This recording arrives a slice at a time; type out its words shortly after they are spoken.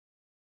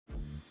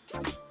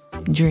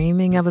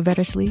Dreaming of a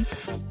better sleep?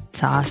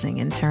 Tossing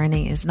and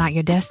turning is not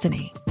your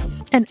destiny.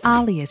 And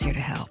Ollie is here to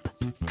help.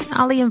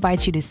 Ollie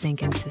invites you to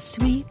sink into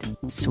sweet,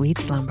 sweet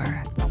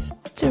slumber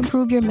to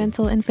improve your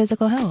mental and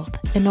physical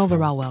health and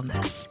overall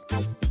wellness.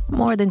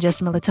 More than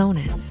just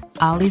melatonin,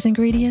 Ollie's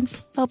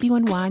ingredients help you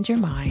unwind your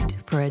mind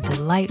for a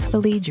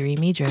delightfully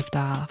dreamy drift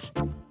off.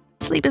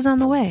 Sleep is on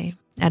the way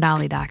at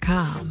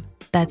Ollie.com.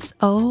 That's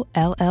OLLY.com.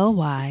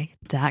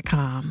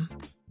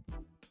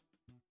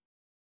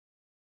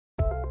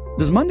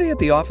 Does Monday at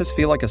the office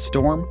feel like a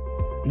storm?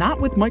 Not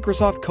with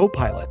Microsoft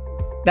Copilot.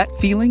 That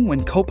feeling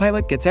when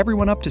Copilot gets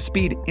everyone up to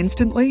speed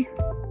instantly?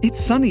 It's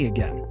sunny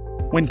again.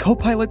 When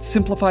Copilot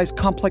simplifies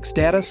complex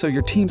data so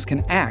your teams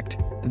can act,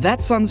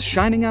 that sun's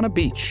shining on a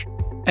beach.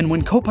 And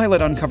when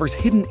Copilot uncovers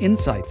hidden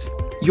insights,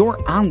 you're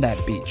on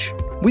that beach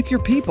with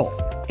your people,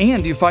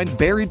 and you find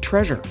buried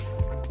treasure.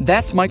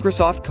 That's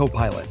Microsoft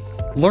Copilot.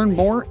 Learn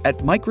more at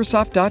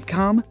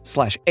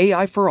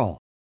Microsoft.com/AI for all.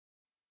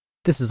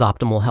 This is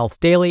Optimal Health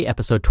Daily,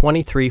 episode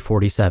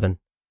 2347.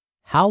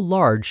 How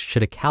large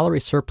should a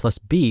calorie surplus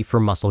be for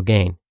muscle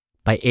gain?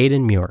 By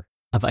Aidan Muir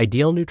of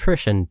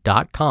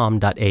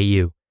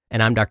idealnutrition.com.au.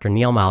 And I'm Dr.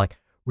 Neil Malik,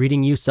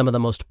 reading you some of the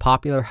most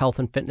popular health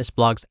and fitness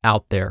blogs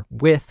out there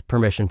with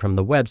permission from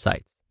the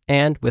websites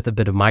and with a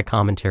bit of my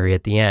commentary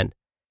at the end.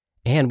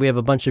 And we have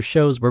a bunch of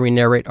shows where we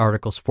narrate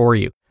articles for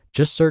you.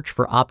 Just search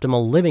for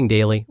Optimal Living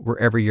Daily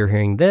wherever you're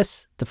hearing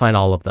this to find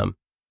all of them.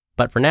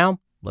 But for now,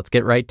 let's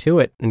get right to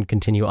it and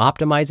continue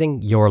optimizing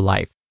your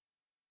life.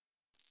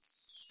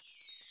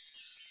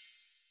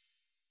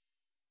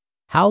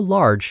 How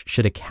large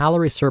should a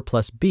calorie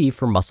surplus be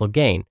for muscle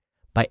gain?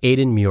 By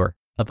Aidan Muir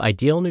of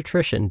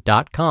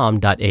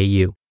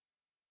idealnutrition.com.au.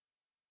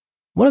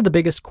 One of the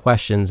biggest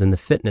questions in the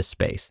fitness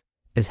space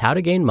is how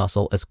to gain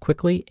muscle as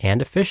quickly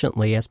and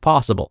efficiently as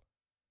possible.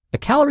 A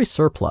calorie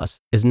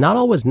surplus is not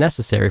always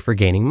necessary for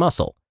gaining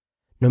muscle.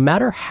 No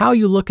matter how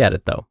you look at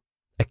it though,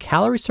 a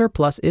calorie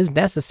surplus is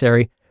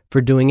necessary for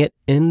doing it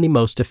in the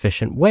most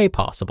efficient way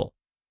possible.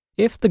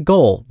 If the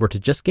goal were to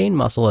just gain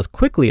muscle as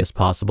quickly as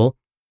possible,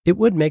 it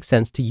would make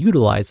sense to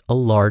utilize a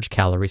large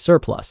calorie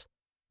surplus.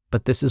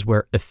 But this is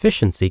where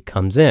efficiency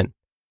comes in.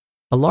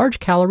 A large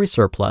calorie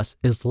surplus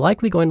is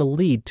likely going to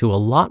lead to a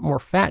lot more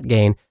fat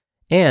gain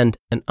and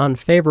an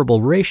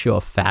unfavorable ratio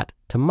of fat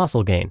to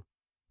muscle gain.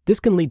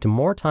 This can lead to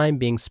more time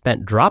being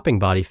spent dropping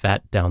body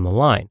fat down the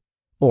line,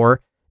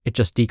 or it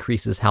just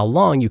decreases how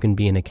long you can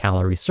be in a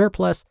calorie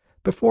surplus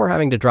before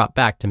having to drop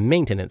back to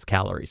maintenance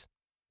calories.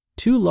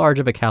 Too large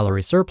of a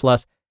calorie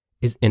surplus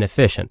is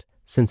inefficient,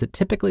 since it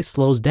typically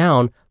slows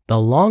down the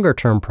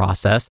longer-term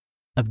process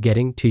of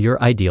getting to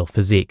your ideal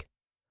physique.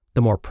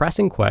 The more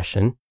pressing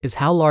question is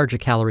how large a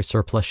calorie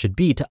surplus should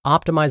be to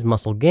optimize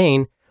muscle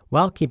gain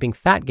while keeping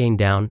fat gain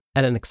down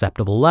at an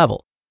acceptable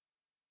level.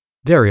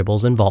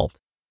 Variables involved.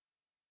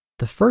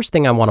 The first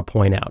thing I want to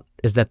point out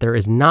is that there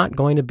is not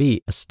going to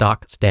be a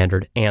stock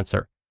standard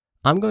answer.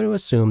 I'm going to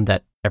assume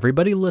that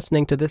everybody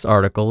listening to this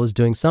article is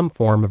doing some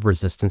form of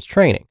resistance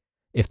training.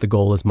 If the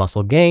goal is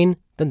muscle gain,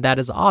 then that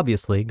is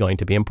obviously going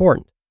to be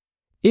important.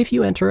 If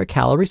you enter a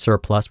calorie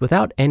surplus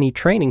without any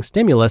training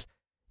stimulus,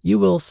 you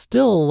will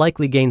still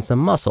likely gain some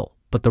muscle,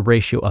 but the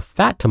ratio of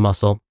fat to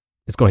muscle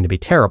is going to be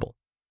terrible.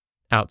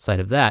 Outside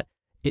of that,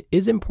 it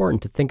is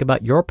important to think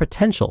about your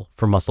potential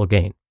for muscle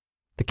gain.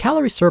 The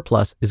calorie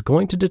surplus is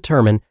going to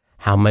determine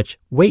how much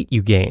weight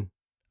you gain.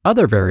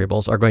 Other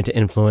variables are going to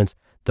influence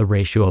the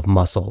ratio of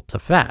muscle to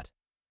fat.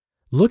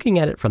 Looking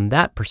at it from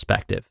that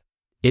perspective,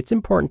 it's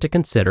important to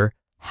consider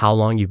how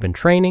long you've been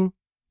training,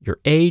 your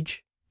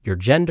age, your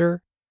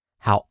gender,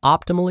 how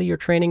optimally your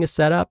training is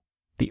set up,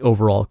 the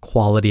overall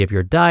quality of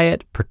your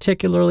diet,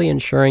 particularly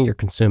ensuring you're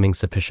consuming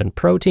sufficient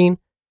protein,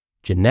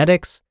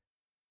 genetics,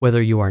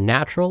 whether you are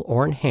natural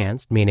or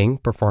enhanced, meaning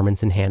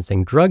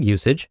performance-enhancing drug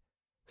usage,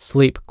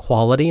 sleep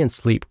quality and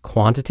sleep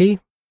quantity,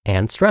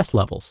 and stress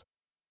levels.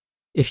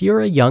 If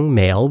you're a young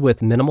male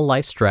with minimal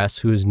life stress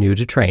who is new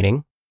to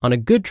training, on a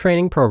good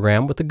training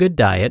program with a good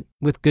diet,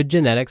 with good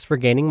genetics for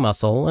gaining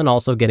muscle and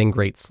also getting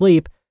great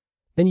sleep,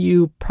 then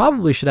you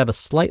probably should have a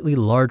slightly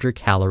larger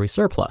calorie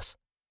surplus.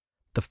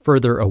 The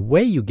further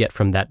away you get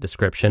from that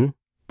description,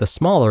 the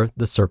smaller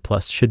the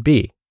surplus should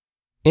be.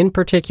 In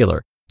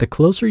particular, the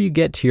closer you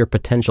get to your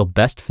potential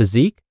best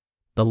physique,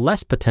 the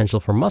less potential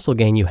for muscle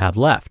gain you have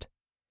left.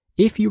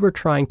 If you were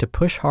trying to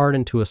push hard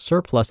into a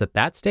surplus at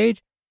that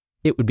stage,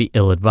 it would be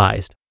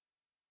ill-advised.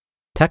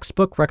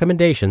 Textbook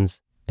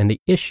recommendations and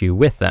the issue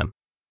with them.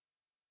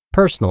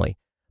 Personally,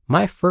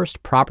 my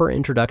first proper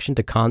introduction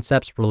to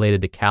concepts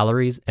related to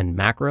calories and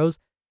macros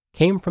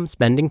came from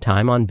spending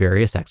time on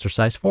various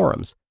exercise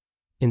forums.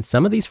 In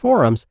some of these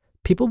forums,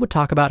 people would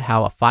talk about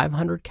how a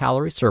 500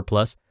 calorie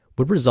surplus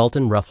would result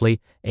in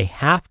roughly a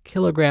half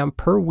kilogram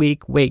per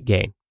week weight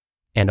gain,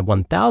 and a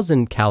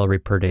 1,000 calorie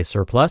per day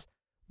surplus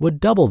would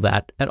double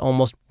that at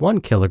almost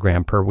 1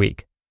 kilogram per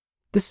week.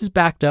 This is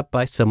backed up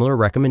by similar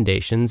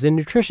recommendations in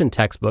nutrition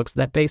textbooks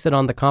that base it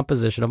on the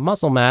composition of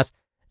muscle mass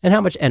and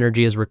how much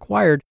energy is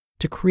required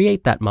to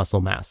create that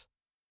muscle mass.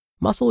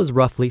 Muscle is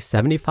roughly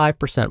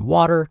 75%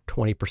 water,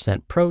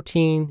 20%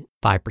 protein,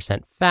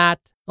 5% fat,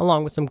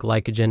 along with some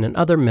glycogen and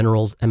other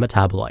minerals and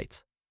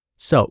metabolites.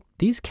 So,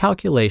 these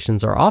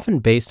calculations are often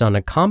based on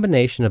a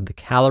combination of the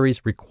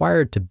calories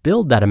required to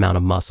build that amount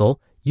of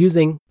muscle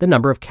using the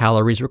number of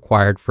calories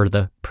required for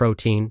the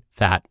protein,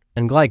 fat,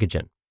 and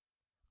glycogen.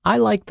 I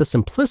like the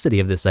simplicity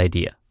of this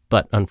idea,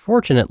 but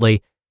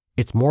unfortunately,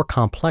 it's more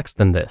complex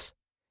than this.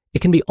 It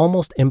can be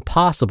almost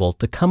impossible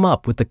to come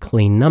up with a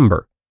clean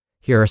number.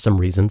 Here are some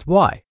reasons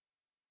why.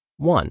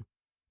 1.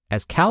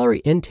 As calorie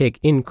intake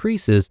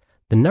increases,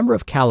 the number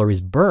of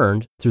calories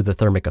burned through the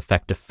thermic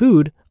effect of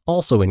food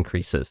also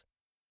increases.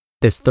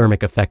 This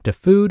thermic effect of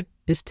food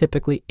is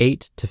typically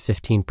 8 to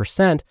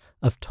 15%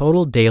 of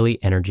total daily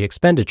energy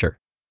expenditure.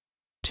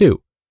 2.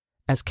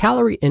 As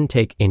calorie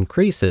intake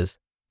increases,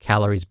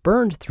 calories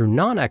burned through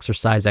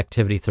non-exercise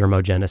activity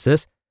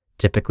thermogenesis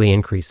typically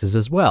increases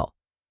as well.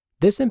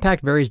 This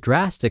impact varies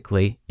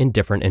drastically in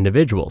different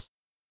individuals.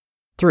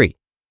 3.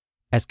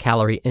 As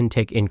calorie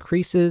intake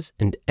increases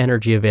and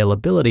energy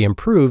availability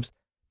improves,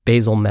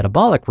 basal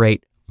metabolic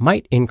rate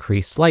might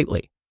increase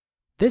slightly.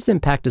 This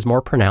impact is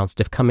more pronounced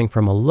if coming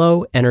from a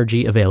low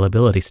energy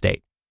availability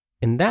state.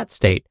 In that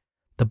state,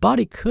 the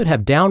body could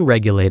have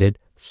downregulated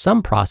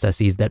some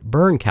processes that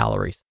burn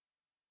calories.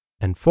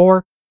 And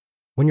 4,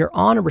 when you're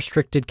on a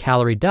restricted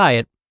calorie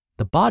diet,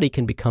 the body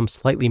can become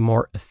slightly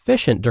more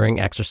efficient during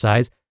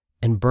exercise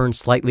and burn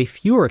slightly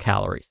fewer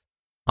calories.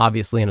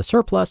 Obviously, in a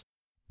surplus,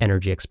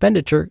 energy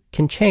expenditure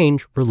can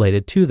change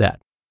related to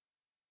that.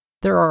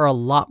 There are a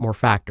lot more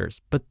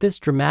factors, but this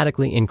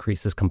dramatically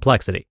increases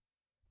complexity.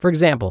 For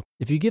example,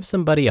 if you give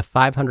somebody a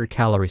 500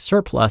 calorie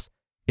surplus,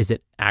 is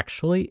it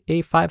actually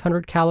a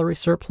 500 calorie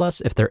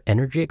surplus if their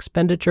energy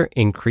expenditure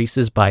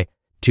increases by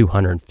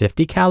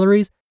 250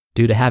 calories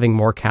due to having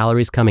more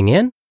calories coming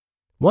in?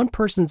 One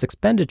person's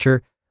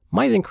expenditure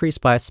might increase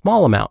by a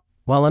small amount,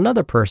 while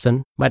another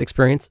person might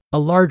experience a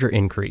larger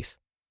increase.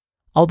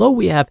 Although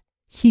we have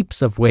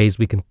heaps of ways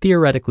we can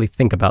theoretically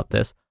think about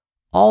this,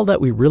 all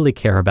that we really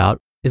care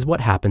about is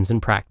what happens in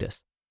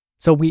practice.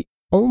 So we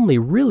only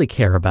really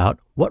care about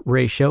what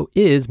ratio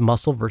is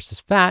muscle versus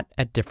fat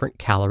at different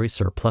calorie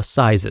surplus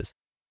sizes.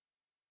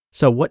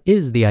 So what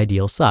is the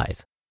ideal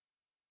size?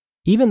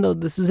 Even though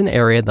this is an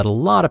area that a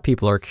lot of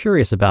people are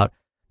curious about,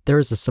 there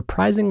is a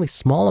surprisingly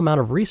small amount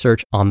of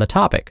research on the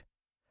topic.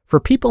 For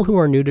people who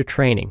are new to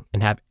training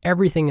and have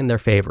everything in their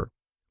favor,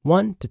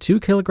 1 to 2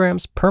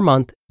 kilograms per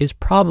month is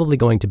probably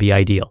going to be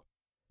ideal.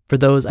 For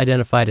those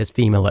identified as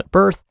female at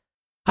birth,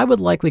 I would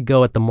likely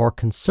go at the more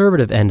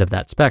conservative end of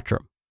that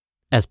spectrum.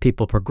 As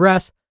people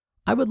progress,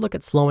 I would look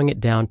at slowing it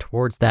down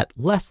towards that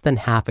less than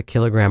half a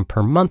kilogram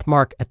per month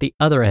mark at the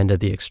other end of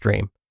the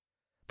extreme.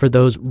 For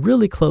those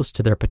really close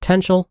to their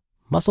potential,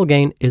 muscle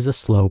gain is a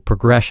slow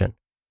progression.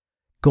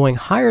 Going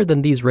higher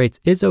than these rates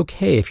is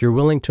okay if you're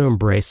willing to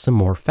embrace some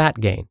more fat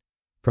gain.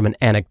 From an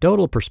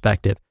anecdotal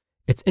perspective,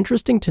 it's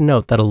interesting to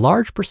note that a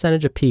large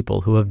percentage of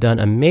people who have done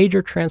a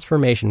major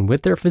transformation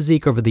with their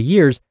physique over the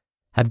years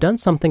have done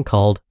something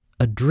called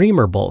a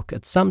dreamer bulk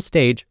at some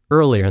stage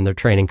earlier in their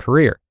training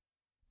career.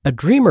 A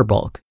dreamer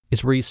bulk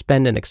is where you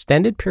spend an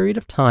extended period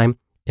of time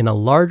in a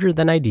larger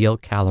than ideal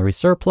calorie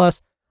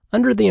surplus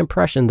under the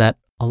impression that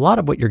a lot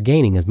of what you're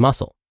gaining is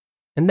muscle.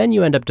 And then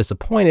you end up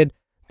disappointed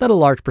that a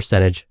large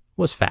percentage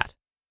was fat.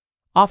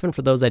 Often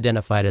for those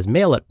identified as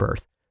male at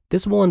birth,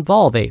 this will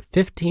involve a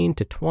 15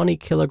 to 20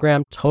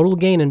 kilogram total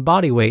gain in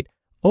body weight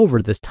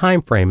over this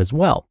time frame as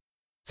well.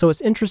 So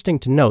it's interesting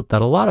to note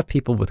that a lot of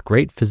people with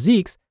great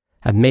physiques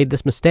have made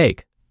this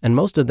mistake, and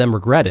most of them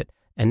regret it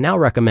and now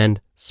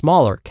recommend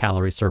smaller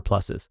calorie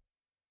surpluses.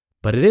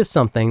 But it is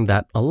something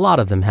that a lot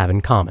of them have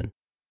in common.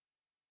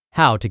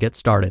 How to get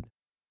started.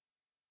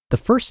 The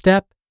first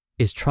step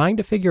is trying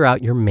to figure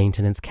out your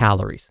maintenance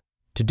calories.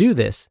 To do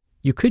this,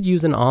 you could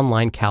use an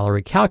online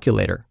calorie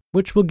calculator,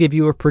 which will give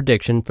you a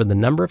prediction for the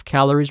number of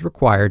calories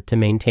required to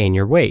maintain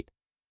your weight.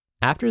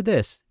 After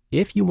this,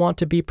 if you want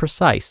to be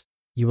precise,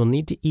 you will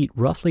need to eat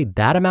roughly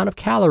that amount of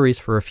calories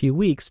for a few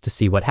weeks to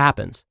see what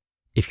happens.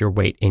 If your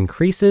weight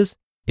increases,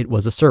 it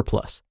was a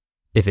surplus.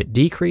 If it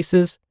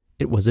decreases,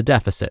 it was a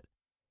deficit.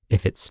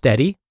 If it's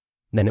steady,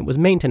 then it was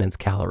maintenance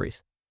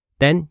calories.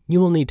 Then you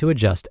will need to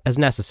adjust as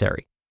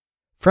necessary.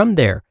 From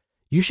there,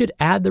 you should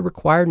add the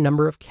required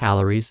number of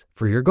calories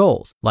for your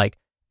goals, like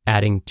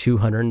adding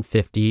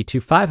 250 to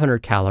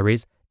 500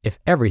 calories if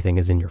everything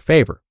is in your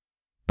favor.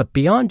 But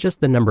beyond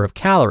just the number of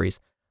calories,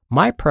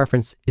 my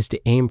preference is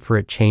to aim for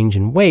a change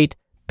in weight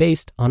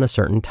based on a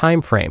certain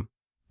time frame.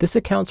 This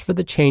accounts for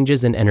the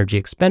changes in energy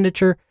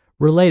expenditure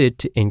related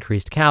to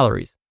increased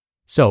calories.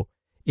 So,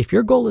 if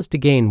your goal is to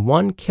gain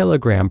 1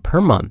 kilogram per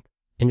month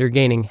and you're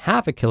gaining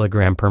half a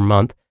kilogram per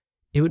month,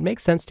 it would make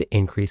sense to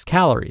increase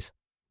calories.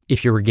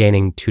 If you were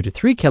gaining 2 to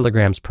 3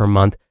 kilograms per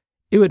month,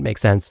 it would make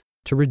sense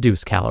to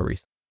reduce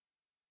calories.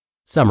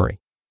 Summary.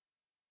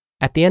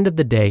 At the end of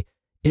the day,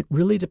 it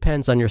really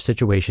depends on your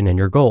situation and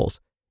your goals.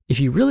 If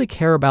you really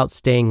care about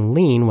staying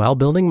lean while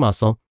building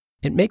muscle,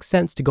 it makes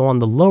sense to go on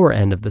the lower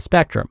end of the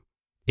spectrum.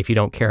 If you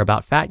don't care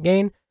about fat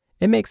gain,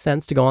 it makes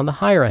sense to go on the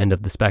higher end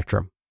of the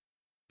spectrum.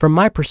 From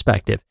my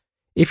perspective,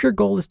 if your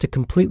goal is to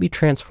completely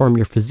transform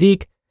your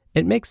physique,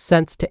 it makes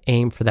sense to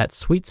aim for that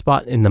sweet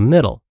spot in the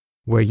middle,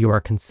 where you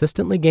are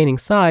consistently gaining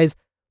size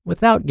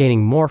without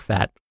gaining more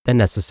fat than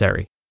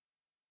necessary.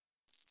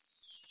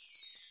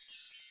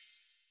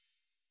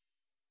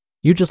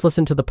 You just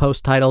listened to the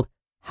post titled,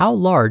 "How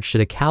Large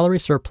Should a Calorie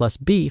Surplus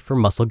Be for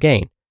Muscle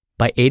Gain?"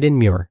 by Aidan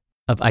Muir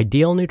of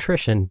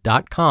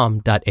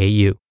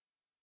idealnutrition.com.au.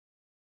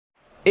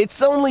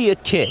 It's only a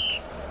kick,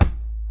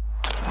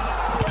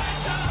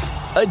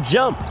 a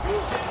jump,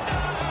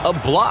 a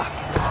block.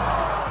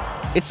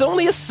 It's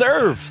only a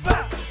serve.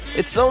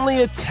 It's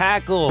only a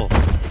tackle,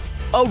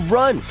 a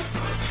run.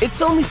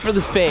 It's only for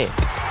the fans.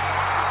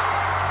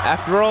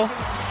 After all,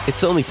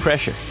 it's only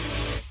pressure.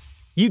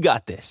 You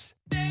got this.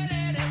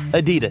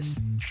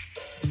 Adidas.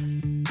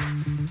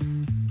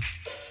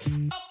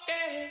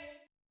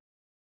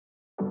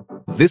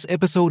 This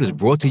episode is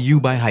brought to you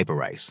by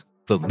Hyperice,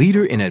 the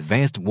leader in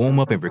advanced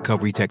warm-up and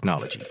recovery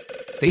technology.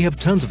 They have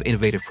tons of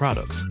innovative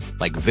products,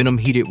 like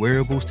Venom-heated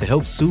wearables to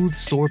help soothe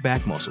sore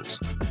back muscles,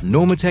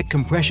 Normatec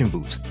compression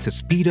boots to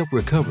speed up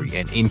recovery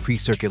and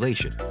increase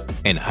circulation,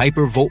 and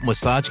Hypervolt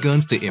massage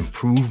guns to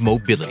improve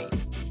mobility.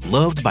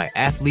 Loved by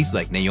athletes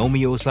like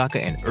Naomi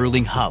Osaka and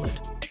Erling Haaland.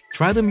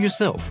 Try them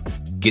yourself.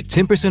 Get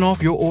 10%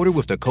 off your order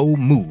with the code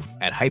MOVE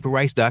at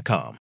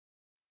hyperice.com.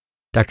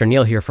 Dr.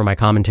 Neil here for my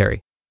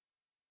commentary.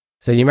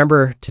 So you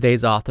remember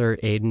today's author,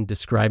 Aidan,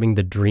 describing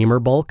the dreamer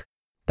bulk?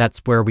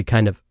 That's where we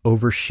kind of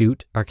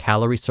overshoot our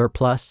calorie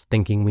surplus,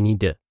 thinking we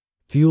need to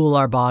fuel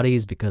our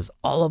bodies because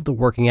all of the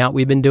working out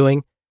we've been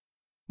doing.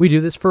 We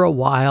do this for a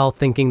while,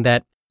 thinking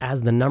that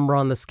as the number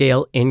on the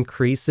scale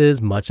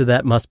increases, much of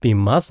that must be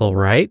muscle,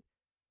 right?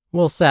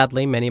 Well,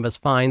 sadly, many of us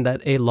find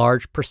that a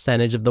large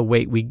percentage of the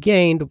weight we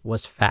gained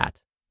was fat.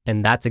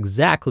 And that's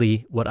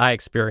exactly what I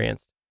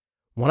experienced.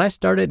 When I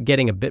started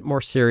getting a bit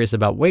more serious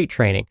about weight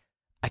training,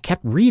 I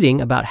kept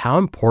reading about how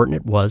important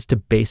it was to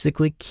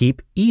basically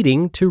keep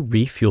eating to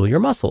refuel your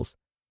muscles.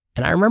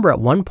 And I remember at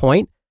one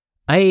point,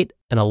 I ate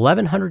an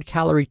 1,100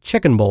 calorie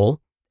chicken bowl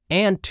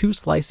and 2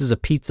 slices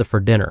of pizza for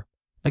dinner.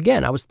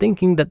 Again, I was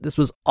thinking that this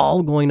was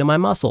all going to my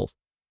muscles.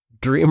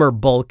 Dreamer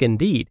bulk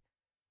indeed.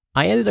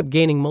 I ended up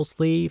gaining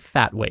mostly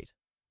fat weight.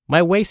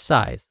 My waist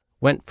size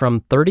went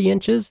from 30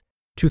 inches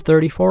to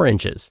 34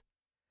 inches.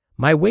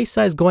 My waist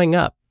size going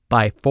up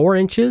by 4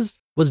 inches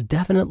was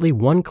definitely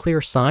one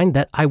clear sign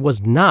that I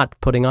was not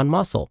putting on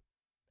muscle.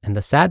 And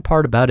the sad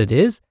part about it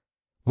is,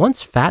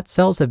 once fat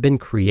cells have been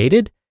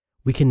created,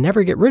 we can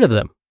never get rid of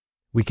them.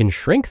 We can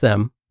shrink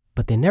them,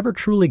 but they never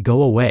truly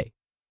go away.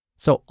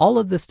 So all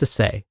of this to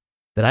say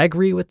that I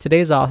agree with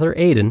today's author,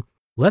 Aidan,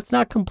 let's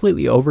not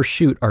completely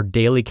overshoot our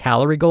daily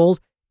calorie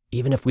goals,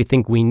 even if we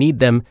think we need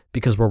them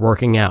because we're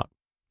working out.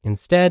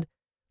 Instead,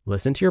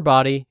 listen to your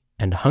body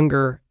and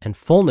hunger and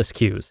fullness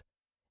cues.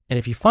 And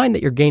if you find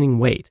that you're gaining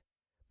weight,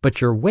 but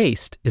your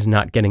waist is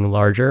not getting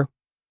larger,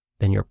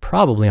 then you're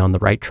probably on the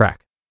right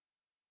track.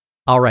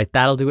 All right,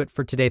 that'll do it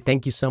for today.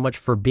 Thank you so much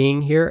for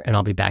being here, and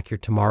I'll be back here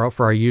tomorrow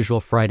for our usual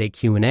Friday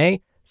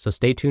Q&A. So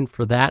stay tuned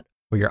for that,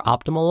 where your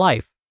optimal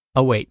life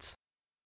awaits.